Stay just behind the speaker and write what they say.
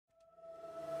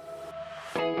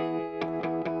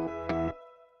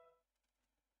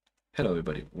Hello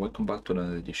everybody, welcome back to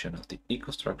another edition of the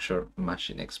EcoStruxure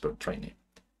Machine Expert training.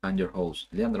 I'm your host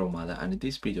Leandro Omada, and in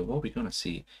this video what we're gonna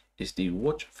see is the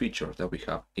watch feature that we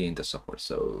have in the software.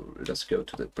 So let's go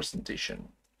to the presentation.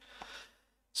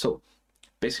 So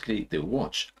basically the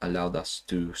watch allowed us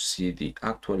to see the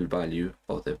actual value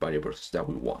of the variables that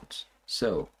we want.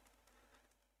 So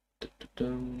as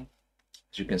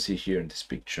you can see here in this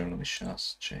picture, let me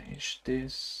just change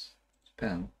this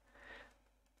pen.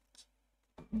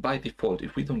 By default,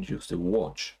 if we don't use the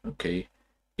watch, okay,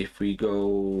 if we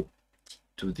go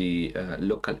to the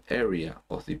local area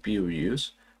of the view we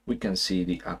use, we can see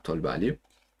the actual value,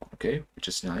 okay, which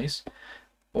is nice.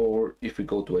 Or if we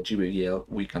go to a GBL,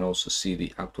 we can also see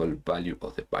the actual value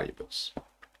of the variables.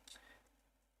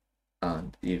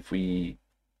 And if we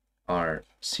are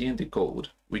seeing the code,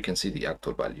 we can see the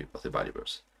actual value of the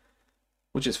variables,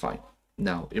 which is fine.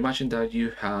 Now imagine that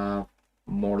you have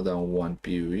more than one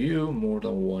PUU, more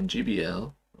than one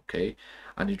GBL, okay,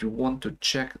 and if you want to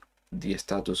check the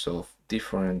status of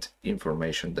different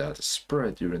information that is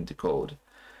spread during the code,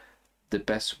 the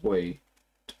best way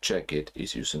to check it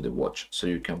is using the watch, so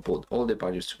you can put all the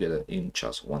values together in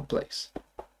just one place.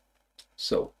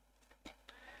 So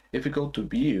if we go to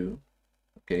view,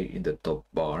 okay, in the top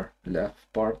bar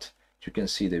left part, you can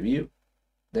see the view,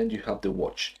 then you have the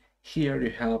watch. Here you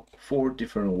have 4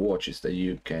 different watches that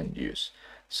you can use.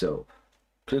 So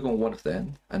click on one of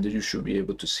them and then you should be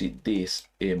able to see this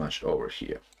image over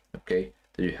here. Okay,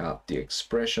 then you have the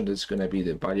expression that's going to be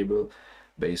the variable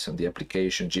based on the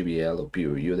application, GBL or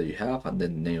PUU that you have, and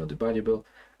then the name of the variable.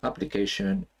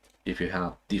 Application, if you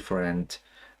have different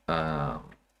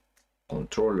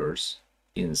controllers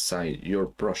inside your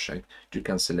project, you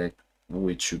can select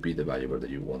which should be the variable that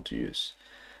you want to use.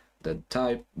 The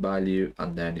type, value,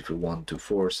 and then if we want to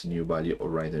force a new value or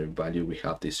write a value, we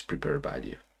have this prepare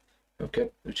value, okay,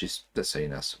 which is the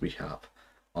same as we have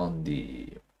on the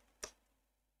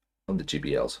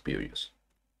GBLs PUUs.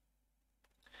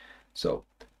 So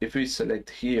if we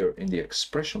select here in the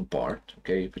expression part,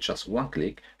 okay, if we just one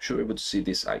click, you should be able to see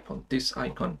this icon. This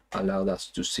icon allowed us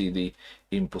to see the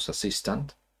input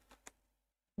assistant.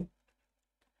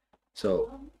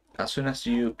 So as soon as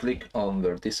you click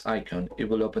under this icon, it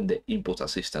will open the input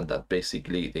assistant. That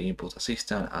basically the input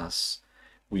assistant, as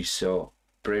we saw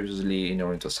previously in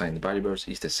order to assign the variables,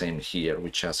 is the same here. We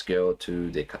just go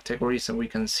to the categories and we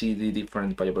can see the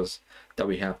different variables that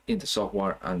we have in the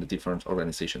software and the different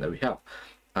organization that we have.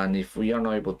 And if we are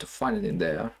not able to find it in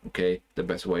there, okay, the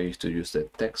best way is to use the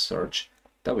text search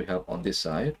that we have on this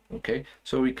side, okay,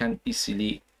 so we can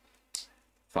easily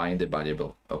find the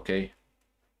variable, okay.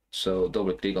 So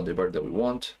double click on the variable that we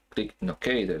want, click on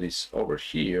OK, that is over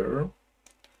here,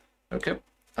 okay,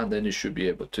 and then you should be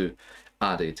able to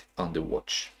add it on the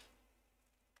watch,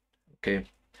 okay.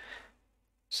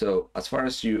 So as far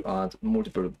as you add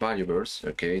multiple variables,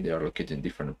 okay, they are located in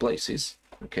different places,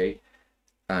 okay,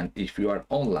 and if you are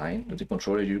online with the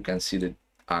controller, you can see the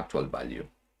actual value.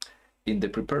 In the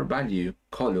prepare value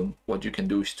column, what you can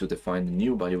do is to define the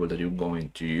new variable that you're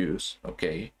going to use,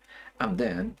 okay, and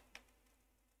then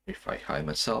if I hide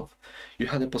myself, you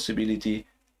have the possibility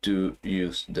to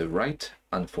use the write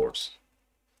and force,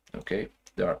 okay,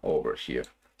 they are over here,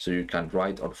 so you can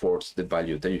write or force the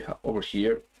value that you have over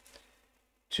here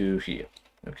to here,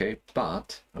 okay.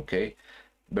 But okay,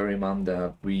 bear in mind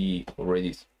that we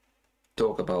already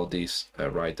talked about this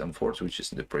write and force, which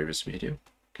is in the previous video,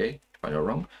 okay, if I'm not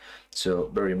wrong. So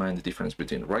bear in mind the difference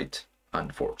between write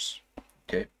and force,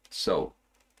 okay. So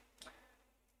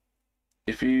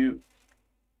if you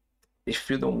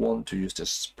don't want to use the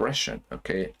expression,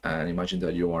 okay, and imagine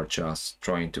that you are just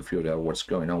trying to figure out what's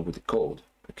going on with the code,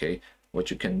 okay, what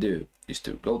you can do is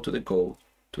to go to the code,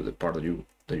 to the part that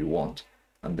you want,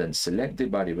 and then select the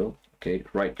variable, okay,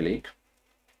 right click,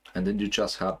 and then you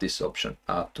just have this option,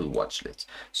 add to watch list,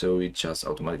 so it just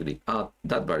automatically add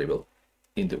that variable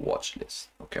in the watch list,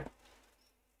 okay.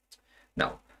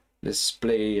 Now let's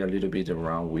play a little bit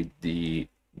around with the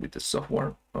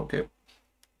software, okay.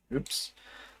 Oops.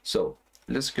 So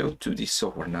let's go to the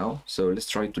software now. So let's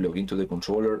try to log into the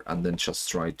controller and then just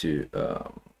try to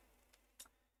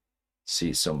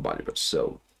see some variables.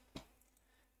 So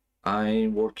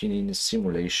I'm working in a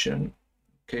simulation.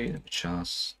 Okay, let me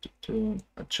just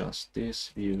adjust this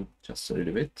view just a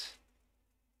little bit.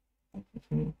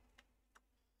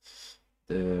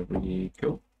 There we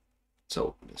go.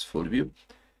 So let's full view.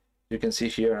 You can see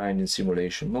here I'm in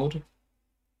simulation mode.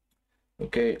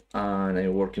 Okay, and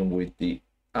I'm working with the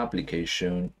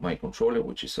application my controller,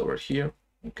 which is over here,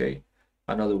 okay.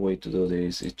 Another way to do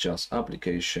this is just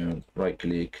application, right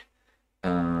click,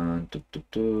 and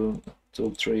tool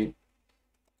tree,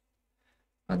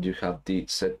 and you have the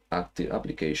set active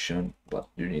application, but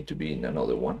you need to be in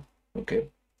another one. Okay,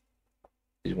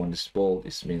 this one is bold.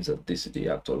 This means that this is the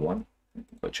actual one.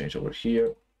 If I change over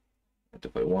here,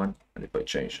 M251, and if I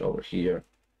change over here,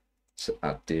 set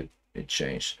active, it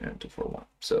changed M241.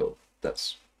 So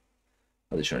that's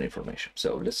additional information.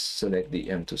 So let's select the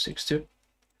M262,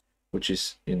 which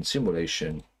is in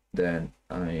simulation. Then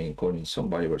I'm calling some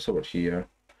variables over here.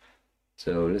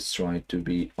 So let's try to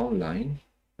be online.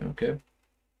 Okay,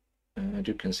 and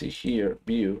you can see here,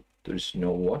 view, there is no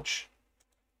watch.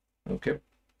 Okay,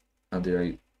 and then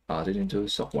I add it into the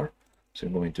software. So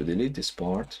I'm going to delete this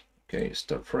part. Okay,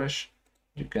 start fresh.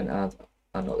 You can add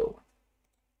another one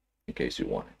in case you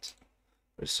want it.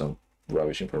 There's some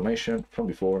rubbish information from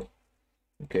before.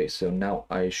 Okay, so now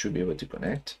I should be able to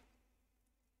connect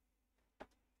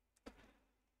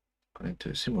to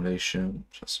the simulation.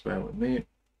 Just bear with me.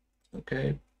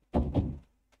 Okay.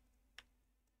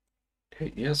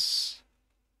 Okay, yes.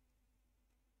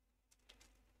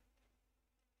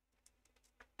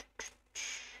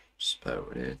 Spare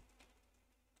with it.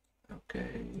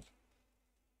 Okay.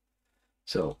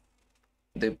 So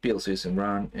the PLC is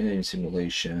run in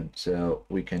simulation, so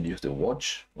we can use the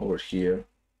watch over here.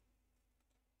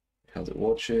 We have the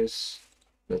watches.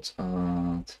 Let's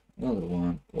add another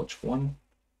one, watch 1.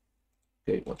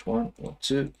 Okay, watch 1, watch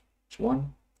 2, watch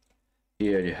 1.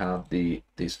 Here you have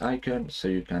this icon, so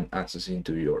you can access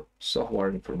into your software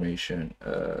information,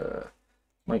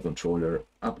 my controller,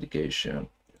 application,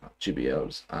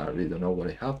 GBLs. I really don't know what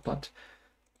I have, but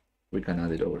we can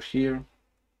add it over here.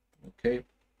 Okay,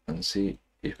 and see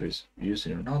if it's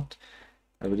using or not.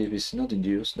 I believe it's not in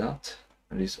use, that,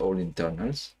 and it's all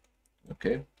internals.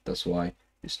 Okay, that's why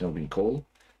it's not being called.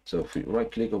 So if we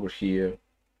right click over here,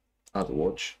 add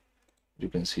watch, you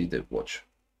can see the watch.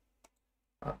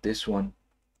 Add this one,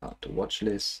 add to watch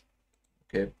list.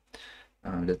 Okay,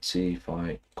 and let's see if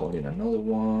I call in another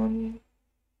one.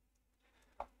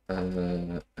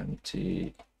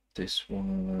 Empty this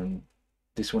one.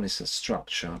 This one is a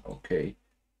structure. Okay,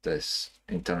 this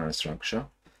internal structure,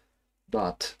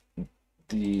 but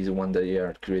the one that you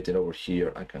are created over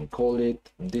here, I can call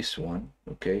it this one.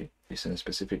 Okay, it's a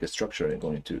specific structure I'm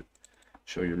going to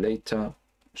show you later.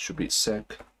 It should be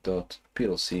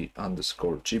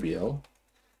sec.plc_gbl,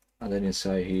 and then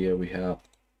inside here we have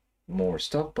more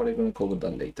stuff, but I'm going to cover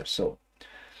that later. So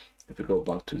if we go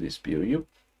back to this view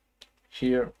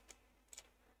here,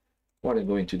 what I'm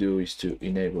going to do is to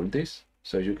enable this.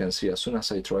 So you can see, as soon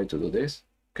as I try to do this,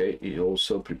 okay, it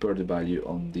also prepared the value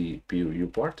on the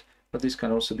PUU part, but this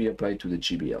can also be applied to the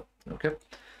GBL. Okay,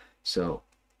 so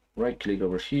right click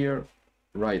over here,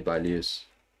 write values,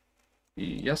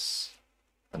 yes,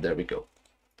 and there we go.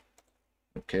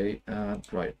 Okay, and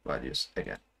write values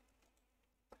again.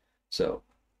 So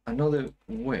another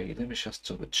way, let me just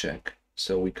double check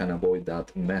so we can avoid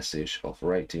that message of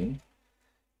writing.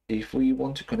 If we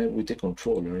want to connect with the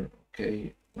controller,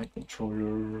 okay, my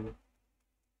controller,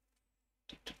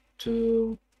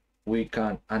 we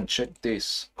can uncheck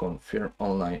this confirm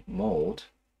online mode,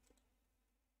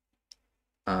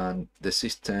 and the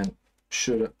system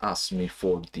should ask me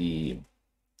for the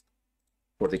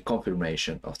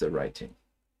confirmation of the writing,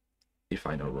 if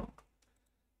I'm not wrong,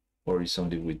 or it's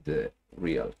only with the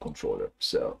real controller.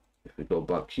 So if we go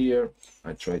back here,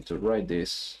 I try to write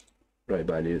this, write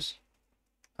values,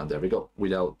 and there we go,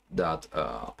 without that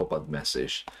pop-up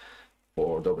message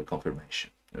for double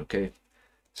confirmation. Okay,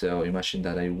 so imagine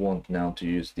that I want now to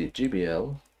use the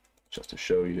GBL, just to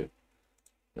show you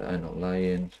that I'm not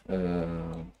lying.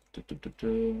 Let's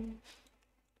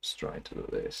try to do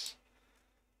this.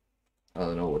 I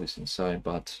don't know what is inside,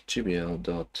 but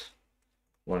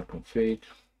gbl.warconfig,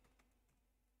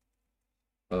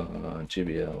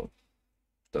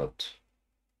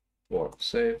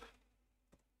 gbl.warksave.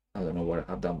 I don't know what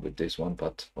I've done with this one,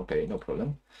 but okay, no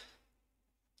problem.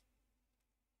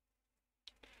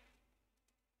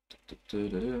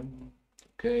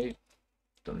 Okay,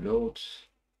 download.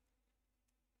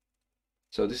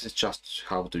 So this is just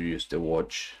how to use the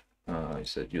watch.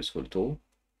 It's a useful tool.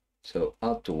 So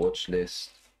add to watch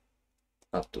list,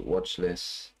 add to watch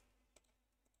list.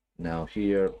 Now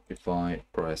here, if I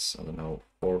press, I don't know,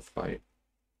 4, 5,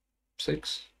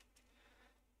 6,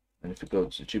 and if you go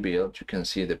to GBL, you can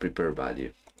see the prepared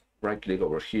value. Right click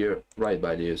over here, write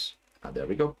values, and there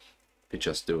we go. It's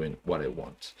just doing what I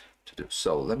want to do.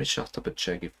 So let me just double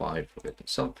check if I forget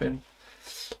something.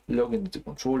 Log into the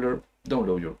controller,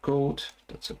 download your code,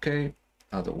 that's okay.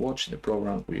 Add a watch in the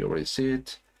program, we already see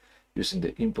it. Using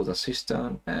the input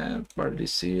assistant, and barely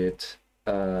see it,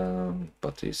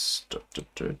 but it's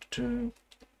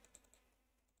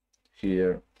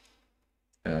here.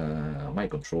 my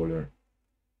controller.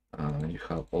 You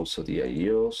have also the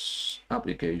iOS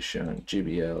application,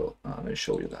 GBL. I'll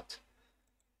show you that.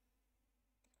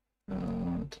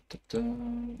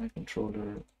 My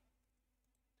controller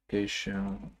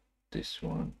application. This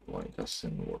one, why it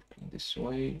doesn't work in this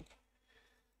way?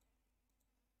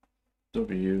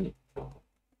 W,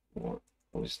 what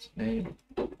is the name?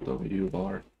 W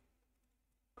bar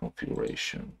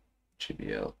configuration,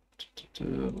 GBL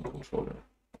controller.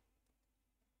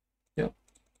 Yep,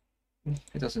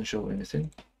 it doesn't show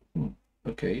anything.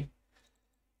 Okay,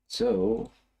 so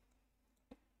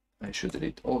I should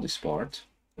delete all this part.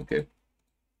 Okay,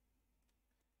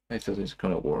 I thought it's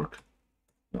gonna work,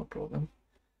 no problem.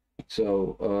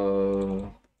 So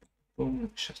let me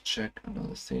just check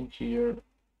another thing here.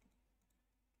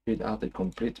 Fill out the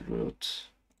complete route.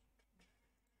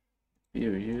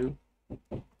 View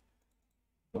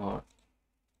but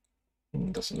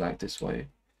doesn't like this way.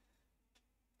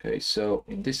 Okay, so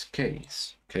in this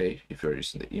case, okay, if you're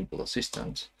using the input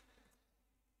assistant,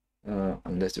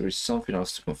 unless there is something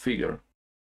else to configure,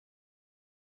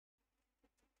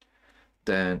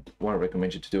 then what I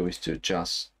recommend you to do is to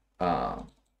just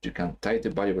you can type the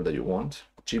variable that you want,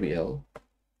 GBL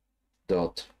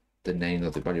dot the name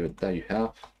of the variable that you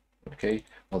have, okay,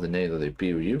 or the name of the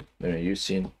POU that you're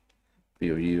using,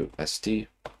 POU st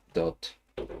dot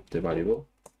the variable.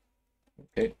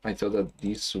 Okay, I thought that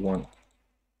this one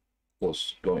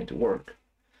was going to work.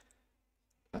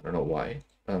 I don't know why.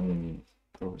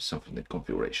 Probably something in the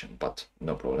configuration, but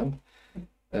no problem.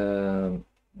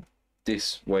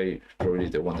 This way probably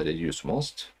the one that I use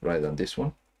most rather than this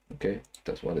one. Okay,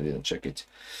 that's why I didn't check it.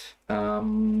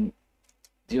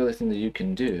 The other thing that you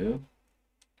can do,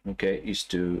 okay, is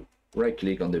to right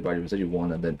click on the variables that you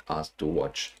want and then ask to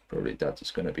watch. Probably that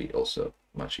is going to be also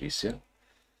much easier.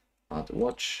 Add to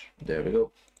watch, there we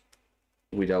go,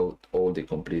 without all the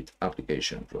complete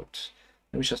application routes.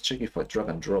 Let me just check if I drag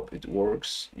and drop it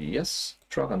works. Yes,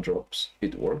 drag and drops,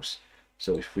 it works.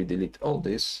 So if we delete all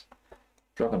this,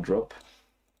 drag and drop,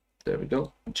 there we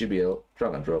go, GBL,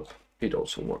 drag and drop, it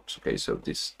also works. Okay, so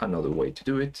this is another way to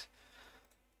do it.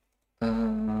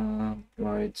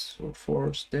 Right, so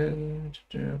force then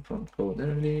front code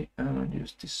early and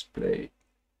use display,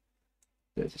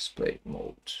 the display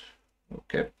mode.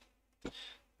 Okay, let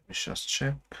me just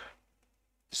check.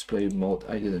 Display mode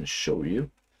I didn't show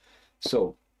you.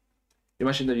 So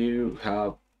imagine that you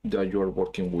are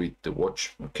working with the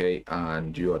watch, okay,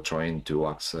 and you are trying to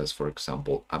access, for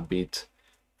example, a bit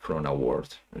from a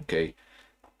word, okay.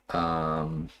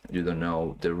 You don't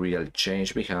know the real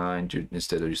change behind. You,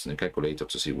 instead of using the calculator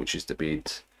to see which is the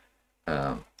bit,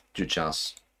 you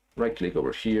just right click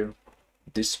over here,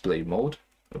 display mode.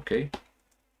 Okay,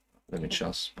 let me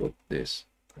just put this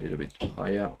a little bit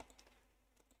higher.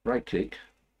 Right click,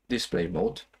 display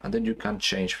mode, and then you can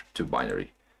change to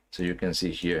binary. So you can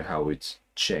see here how it's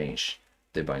changed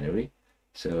the binary.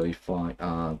 So if I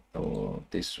add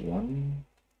this one,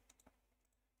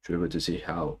 you're able to see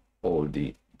how all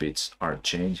the bits are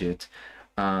changed.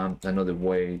 Another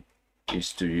way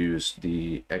is to use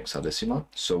the hexadecimal,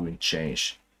 so we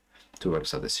change to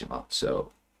hexadecimal.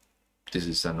 So this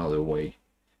is another way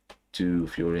to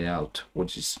figure out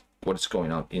what is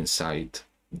going on inside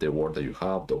the word that you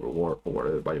have, the word or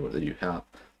whatever variable that you have,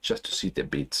 just to see the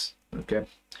bits. Okay,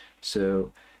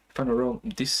 so if I'm not wrong,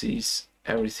 this is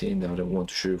everything that I want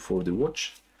to show you for the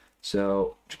watch.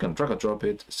 So you can drag and drop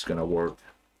it, it's gonna work.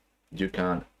 You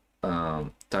can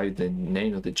type the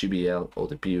name of the GBL or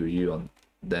the POU and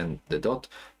then the dot,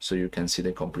 so you can see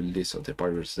the complete list of the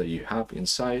variables that you have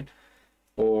inside,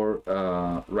 or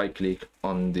right click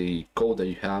on the code that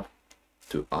you have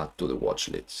to add to the watch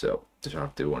list. So these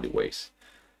are the only ways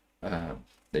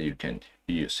that you can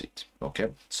use it.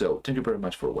 Okay, so thank you very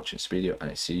much for watching this video, and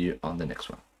I see you on the next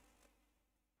one.